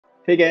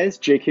Hey guys,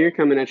 Jake here,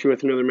 coming at you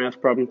with another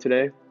math problem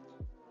today.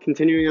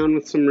 Continuing on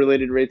with some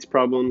related rates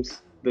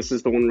problems, this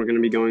is the one we're going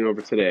to be going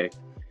over today.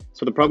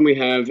 So the problem we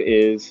have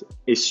is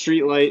a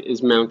street light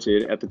is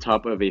mounted at the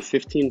top of a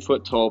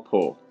 15-foot tall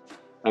pole.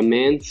 A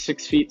man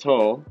 6 feet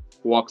tall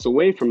walks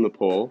away from the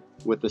pole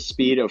with a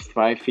speed of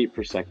 5 feet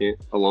per second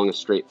along a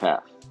straight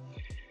path.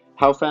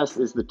 How fast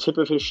is the tip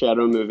of his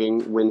shadow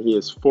moving when he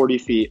is 40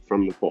 feet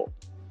from the pole?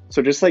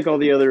 So just like all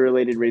the other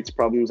related rates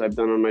problems I've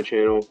done on my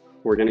channel,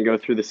 we're going to go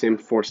through the same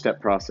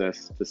 4-step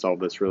process to solve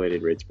this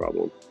related rates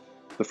problem.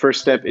 The first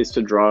step is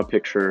to draw a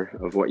picture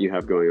of what you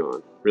have going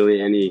on.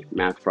 Really, any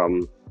math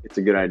problem, it's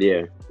a good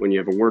idea when you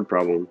have a word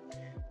problem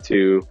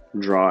to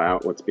draw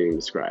out what's being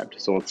described.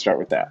 So let's start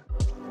with that.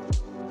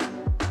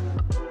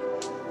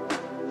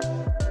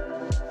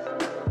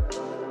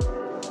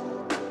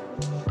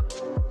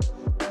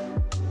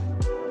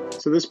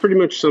 So this pretty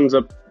much sums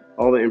up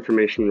all the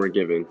information we're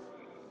given.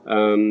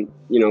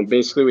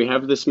 Basically we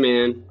have this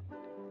man.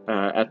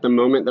 At the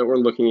moment that we're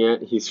looking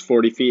at, he's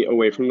 40 feet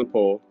away from the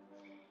pole.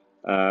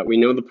 We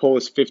know the pole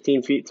is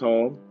 15 feet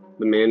tall,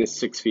 the man is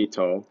 6 feet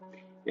tall,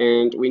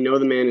 and we know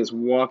the man is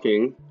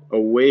walking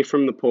away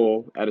from the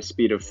pole at a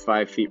speed of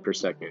 5 feet per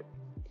second.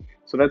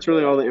 So that's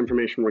really all the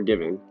information we're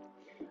given.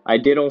 I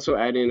did also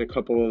add in a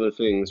couple other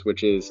things,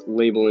 which is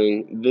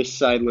labeling this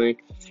side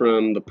length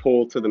from the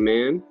pole to the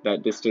man.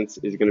 That distance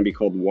is going to be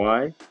called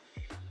y.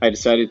 I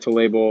decided to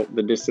label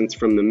the distance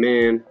from the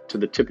man to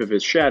the tip of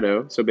his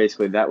shadow, so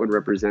basically that would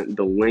represent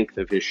the length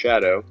of his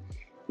shadow.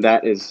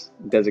 That is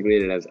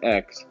designated as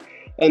x.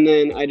 And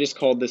then I just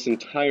called this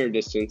entire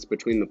distance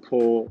between the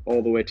pole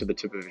all the way to the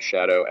tip of his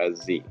shadow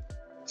as z.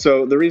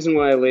 So the reason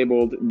why I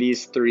labeled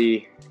these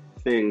three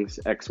things,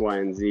 x, y,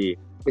 and z,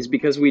 is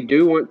because we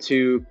do want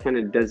to kind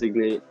of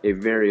designate a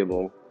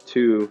variable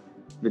to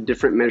the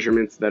different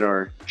measurements that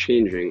are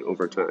changing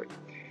over time.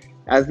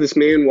 As this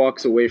man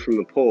walks away from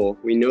the pole,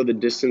 we know the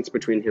distance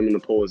between him and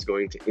the pole is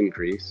going to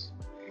increase.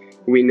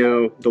 We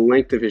know the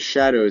length of his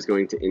shadow is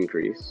going to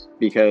increase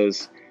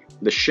because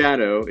the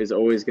shadow is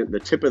always the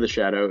tip of the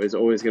shadow is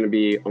always going to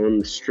be on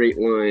the straight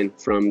line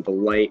from the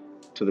light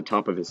to the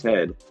top of his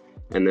head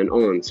and then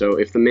on. So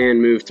if the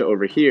man moved to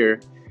over here,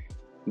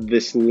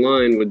 this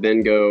line would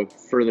then go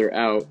further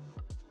out,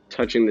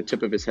 touching the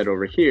tip of his head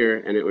over here,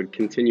 and it would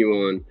continue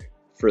on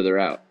further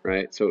out,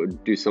 right? So it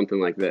would do something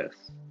like this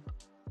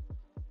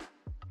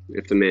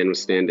if the man was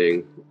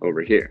standing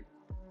over here.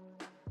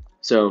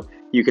 So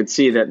you could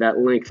see that that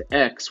length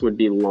x would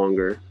be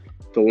longer.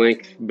 The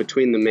length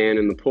between the man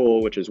and the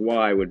pole, which is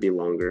y, would be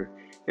longer.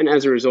 And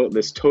as a result,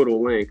 this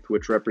total length,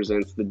 which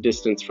represents the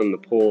distance from the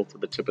pole to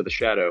the tip of the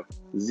shadow,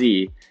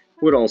 z,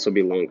 would also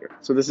be longer.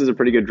 So this is a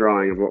pretty good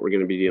drawing of what we're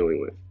going to be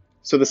dealing with.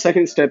 So the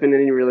second step in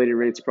any related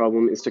rates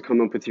problem is to come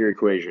up with your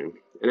equation.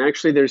 And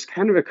actually there's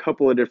kind of a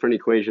couple of different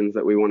equations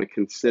that we want to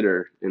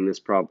consider in this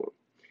problem.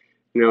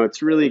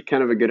 It's really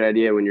kind of a good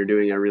idea when you're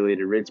doing a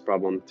related rates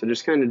problem to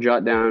just kind of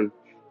jot down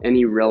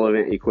any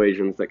relevant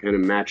equations that kind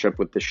of match up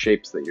with the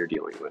shapes that you're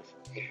dealing with.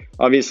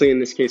 Obviously, in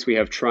this case, we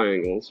have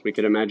triangles. We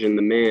could imagine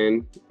the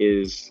man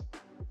is,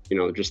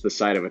 just the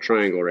side of a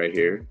triangle right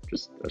here,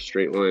 just a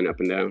straight line up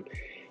and down.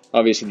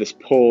 Obviously, this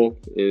pole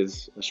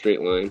is a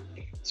straight line.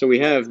 So we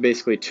have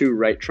basically two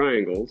right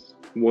triangles.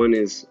 One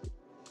is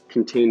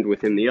contained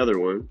within the other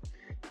one.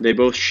 They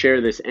both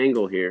share this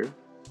angle here.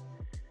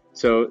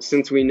 So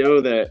since we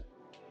know that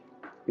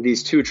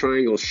these two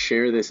triangles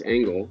share this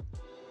angle,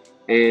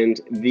 and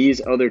these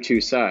other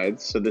two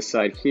sides, so this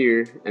side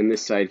here and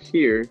this side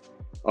here,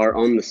 are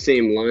on the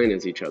same line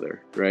as each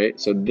other, right?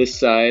 So this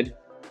side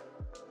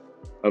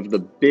of the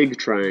big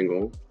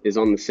triangle is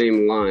on the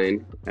same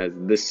line as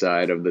this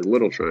side of the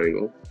little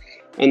triangle.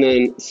 And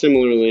then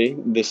similarly,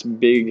 this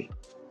big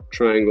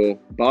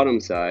triangle bottom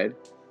side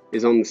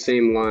is on the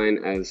same line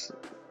as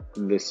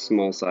this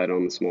small side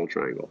on the small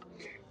triangle.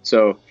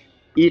 So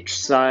each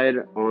side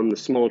on the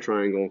small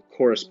triangle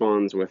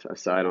corresponds with a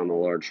side on the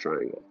large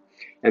triangle.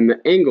 And the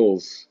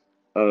angles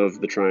of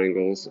the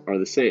triangles are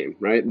the same,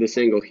 right? This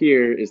angle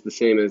here is the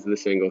same as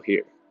this angle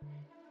here.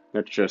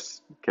 That's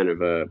just kind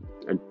of a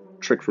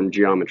trick from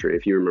geometry,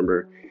 if you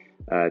remember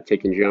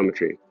taking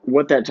geometry.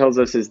 What that tells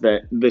us is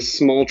that this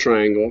small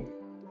triangle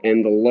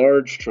and the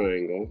large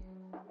triangle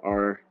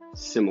are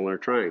similar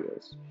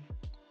triangles.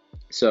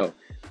 So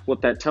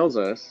what that tells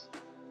us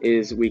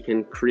is we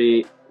can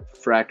create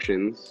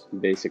fractions,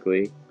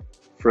 basically,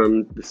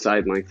 from the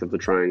side length of the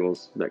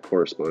triangles that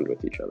correspond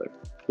with each other.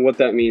 What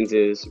that means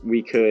is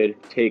we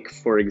could take,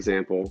 for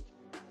example,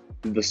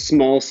 the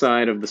small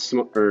side of this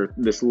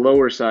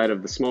lower side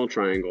of the small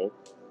triangle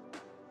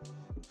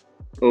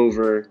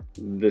over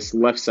this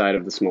left side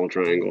of the small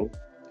triangle,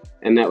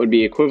 and that would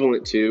be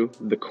equivalent to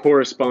the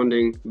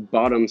corresponding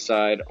bottom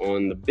side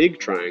on the big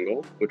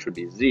triangle, which would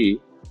be z,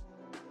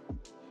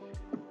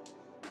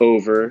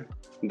 over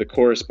the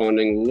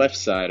corresponding left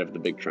side of the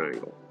big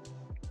triangle.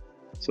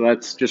 So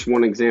that's just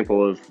one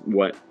example of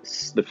what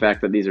the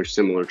fact that these are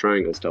similar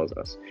triangles tells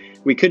us.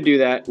 We could do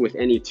that with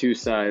any two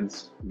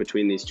sides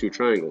between these two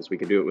triangles. We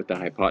could do it with the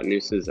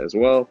hypotenuses as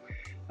well,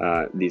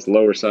 these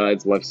lower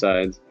sides, left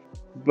sides.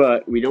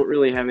 but we don't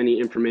really have any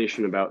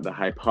information about the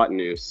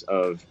hypotenuse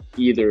of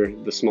either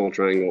the small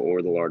triangle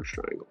or the large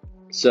triangle.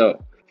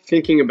 So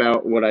thinking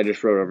about what I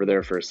just wrote over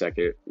there for a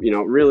second,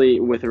 really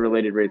with a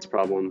related rates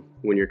problem,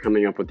 when you're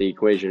coming up with the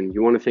equation,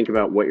 you want to think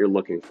about what you're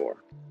looking for.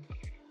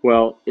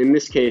 Well, in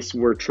this case,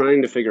 we're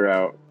trying to figure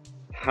out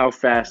how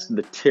fast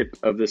the tip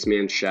of this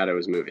man's shadow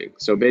is moving.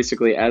 So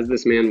basically, as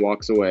this man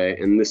walks away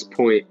and this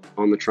point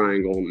on the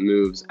triangle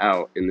moves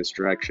out in this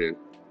direction,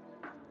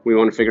 we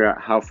want to figure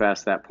out how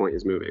fast that point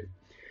is moving.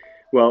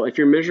 Well, if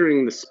you're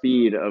measuring the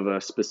speed of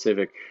a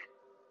specific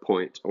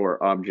point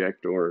or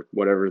object or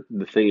whatever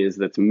the thing is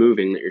that's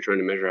moving that you're trying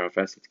to measure how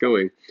fast it's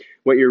going,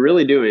 what you're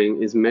really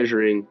doing is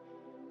measuring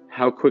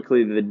how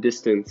quickly the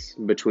distance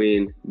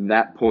between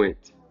that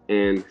point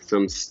and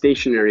some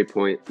stationary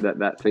point that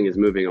that thing is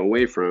moving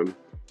away from,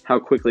 how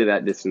quickly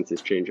that distance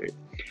is changing.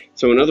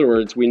 So in other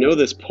words, we know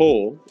this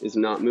pole is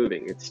not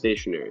moving, it's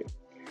stationary.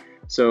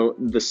 So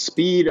the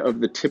speed of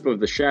the tip of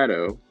the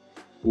shadow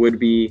would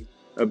be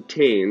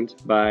obtained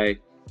by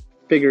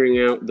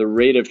figuring out the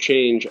rate of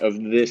change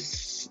of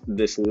this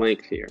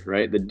length here,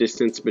 right? The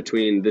distance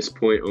between this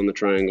point on the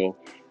triangle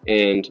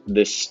and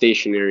this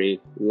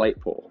stationary light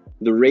pole.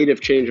 The rate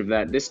of change of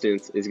that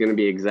distance is going to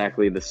be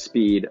exactly the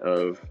speed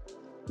of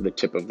the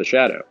tip of the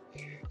shadow.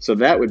 So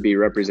that would be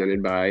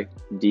represented by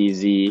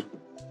dz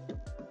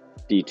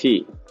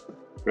dt,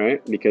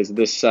 right? Because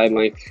this side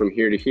length from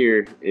here to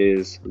here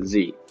is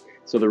z.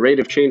 So the rate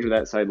of change of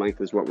that side length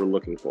is what we're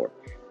looking for.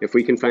 If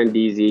we can find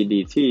dz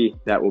dt,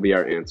 that will be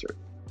our answer.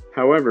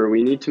 However,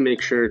 we need to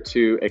make sure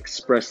to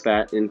express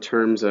that in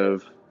terms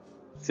of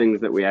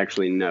things that we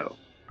actually know.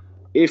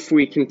 If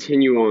we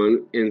continue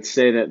on and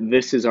say that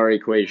this is our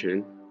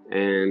equation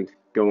and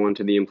go on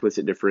to the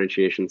implicit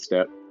differentiation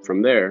step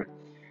from there,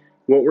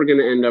 what we're going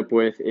to end up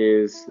with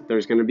is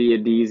there's going to be a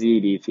dz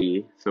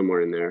dt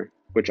somewhere in there,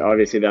 which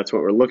obviously that's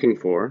what we're looking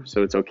for,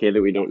 so it's okay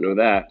that we don't know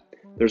that.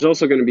 There's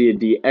also going to be a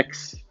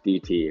dx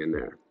dt in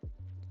there,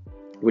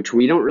 which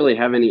we don't really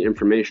have any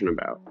information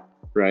about,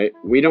 right?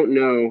 We don't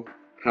know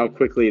how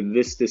quickly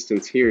this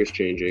distance here is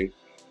changing.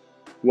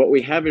 What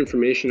we have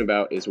information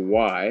about is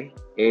y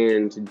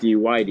and dy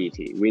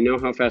dt. We know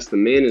how fast the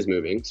man is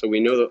moving, so we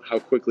know how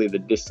quickly the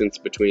distance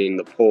between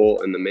the pole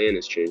and the man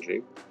is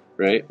changing,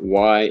 right?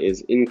 Y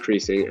is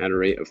increasing at a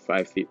rate of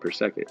 5 feet per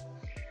second.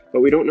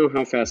 But we don't know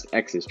how fast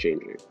x is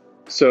changing.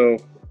 So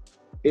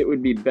it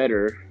would be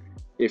better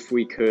if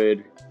we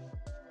could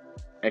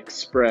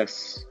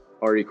express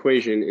our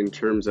equation in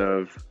terms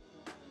of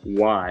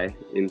y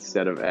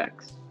instead of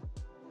x.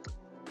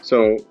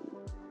 So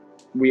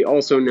we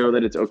also know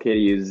that it's okay to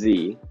use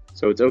z.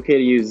 So it's okay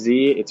to use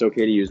z, it's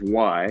okay to use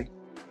y.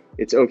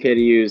 It's okay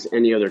to use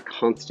any other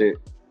constant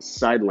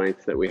side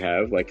length that we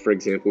have. Like, for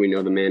example, we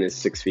know the man is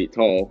 6 feet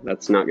tall.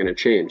 That's not going to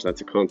change.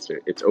 That's a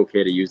constant. It's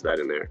okay to use that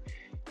in there.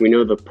 We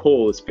know the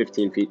pole is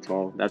 15 feet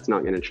tall. That's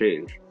not going to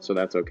change. So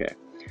that's okay.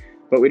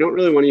 But we don't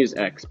really want to use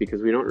x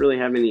because we don't really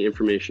have any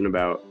information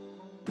about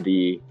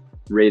the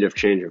rate of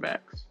change of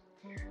x.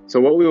 So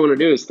what we want to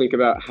do is think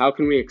about how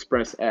can we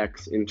express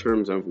x in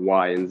terms of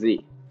y and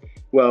z.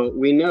 Well,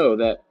 we know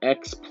that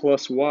x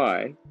plus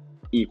y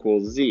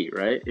equals z,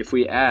 right? If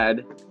we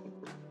add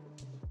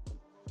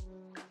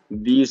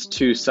these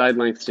two side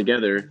lengths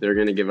together, they're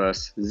going to give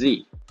us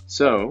z.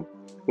 So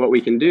what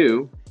we can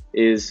do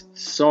is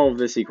solve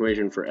this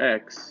equation for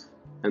x,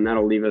 and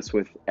that'll leave us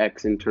with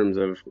x in terms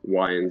of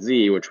y and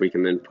z, which we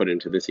can then put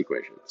into this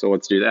equation. So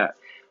let's do that.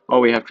 All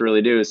we have to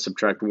really do is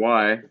subtract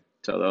y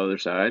to the other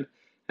side,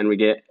 and we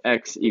get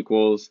x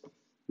equals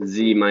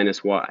z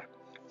minus y.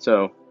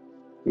 So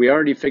we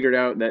already figured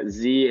out that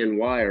z and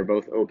y are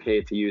both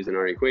okay to use in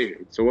our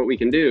equation. So what we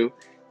can do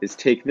is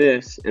take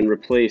this and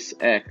replace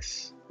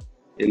x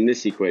in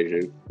this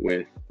equation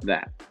with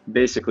that.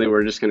 Basically,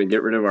 we're just going to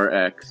get rid of our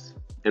x,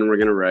 and we're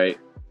going to write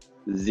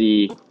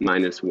z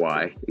minus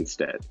y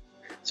instead.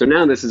 So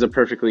now this is a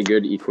perfectly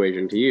good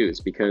equation to use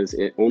because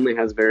it only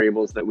has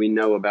variables that we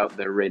know about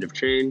their rate of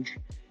change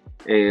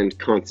and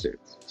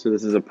constants. So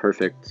this is a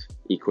perfect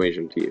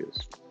equation to use.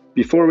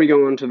 Before we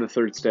go on to the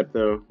third step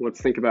though,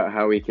 let's think about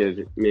how we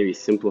could maybe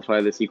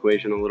simplify this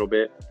equation a little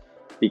bit,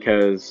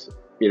 because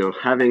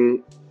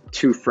having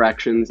two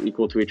fractions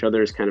equal to each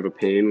other is kind of a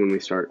pain when we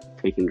start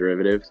taking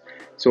derivatives.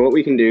 So what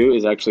we can do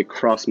is actually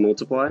cross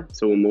multiply.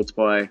 So we'll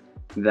multiply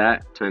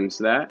that times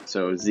that,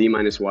 so z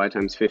minus y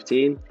times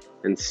 15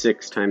 and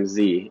 6 times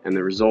z, and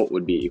the result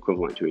would be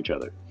equivalent to each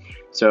other.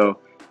 So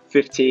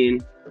 15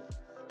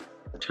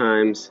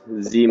 times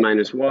z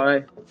minus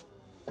y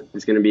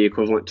is going to be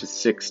equivalent to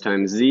 6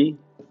 times z.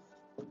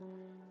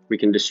 We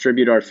can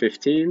distribute our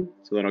 15,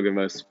 so that'll give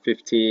us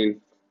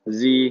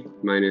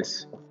 15z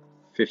minus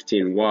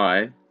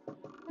 15y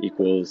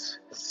equals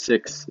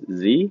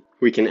 6z.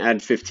 We can add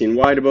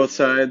 15y to both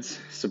sides,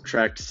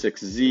 subtract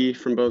 6z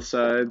from both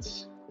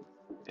sides,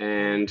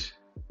 and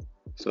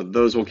so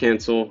those will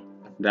cancel,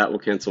 that will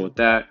cancel with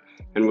that,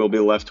 and we'll be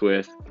left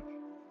with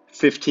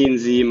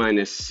 15z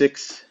minus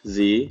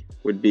 6z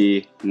would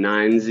be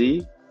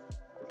 9z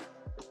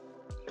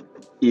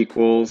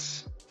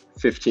equals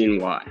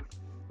 15y.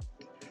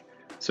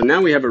 So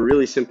now we have a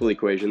really simple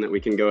equation that we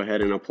can go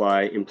ahead and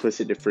apply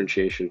implicit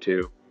differentiation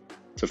to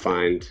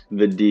find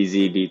the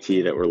dz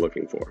dt that we're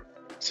looking for.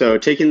 So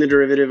taking the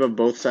derivative of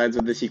both sides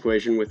of this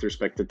equation with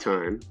respect to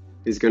time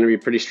is going to be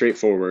pretty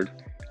straightforward.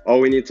 All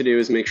we need to do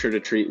is make sure to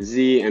treat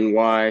z and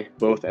y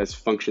both as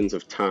functions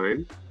of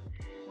time.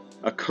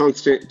 A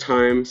constant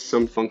times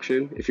some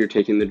function, if you're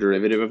taking the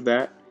derivative of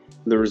that,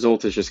 the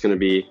result is just going to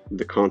be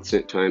the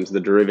constant times the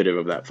derivative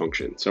of that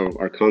function. So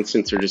our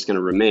constants are just going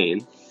to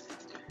remain,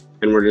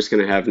 and we're just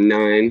going to have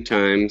 9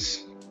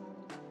 times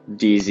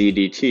dz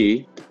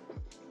dt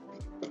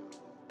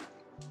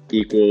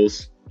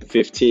equals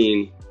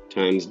 15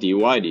 times dy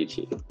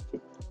dt.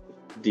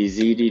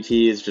 dz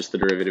dt is just the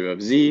derivative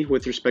of z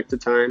with respect to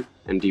time,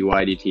 and dy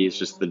dt is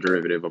just the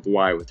derivative of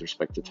y with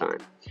respect to time.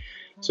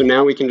 So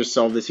now we can just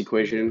solve this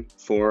equation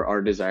for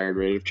our desired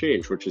rate of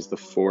change, which is the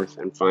fourth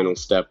and final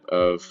step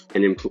of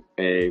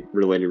a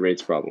related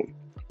rates problem.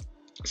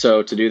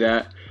 So to do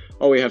that,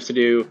 all we have to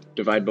do,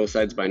 divide both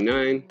sides by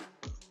 9,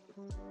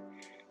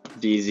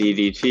 dz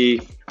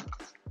dt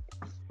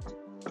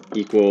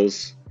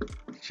equals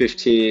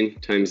 15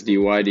 times dy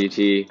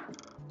dt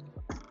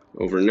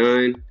over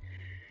 9.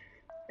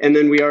 And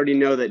then we already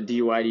know that dy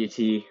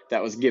dt,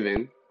 that was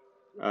given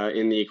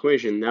in the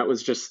equation, that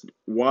was just,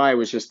 y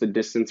was just the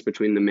distance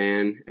between the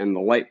man and the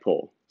light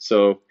pole.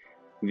 So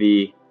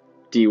the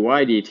dy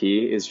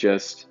dt is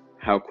just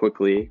how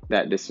quickly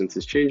that distance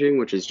is changing,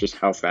 which is just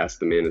how fast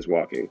the man is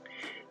walking.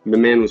 The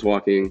man was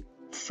walking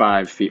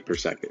 5 feet per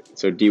second,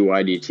 so dy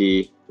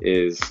dt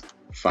is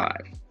 5.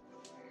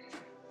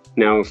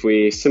 Now if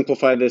we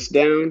simplify this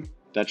down,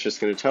 that's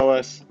just going to tell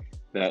us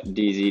that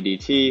dz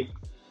dt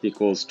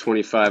equals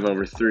 25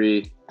 over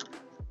 3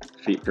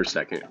 feet per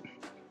second,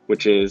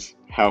 which is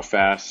how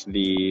fast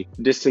the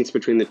distance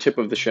between the tip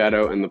of the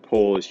shadow and the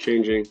pole is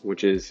changing,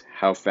 which is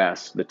how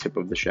fast the tip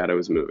of the shadow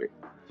is moving.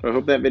 So I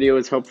hope that video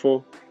was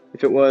helpful.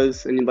 If it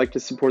was, and you'd like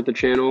to support the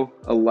channel,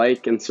 a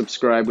like and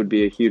subscribe would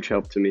be a huge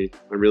help to me.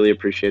 I really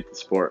appreciate the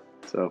support.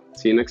 So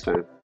see you next time.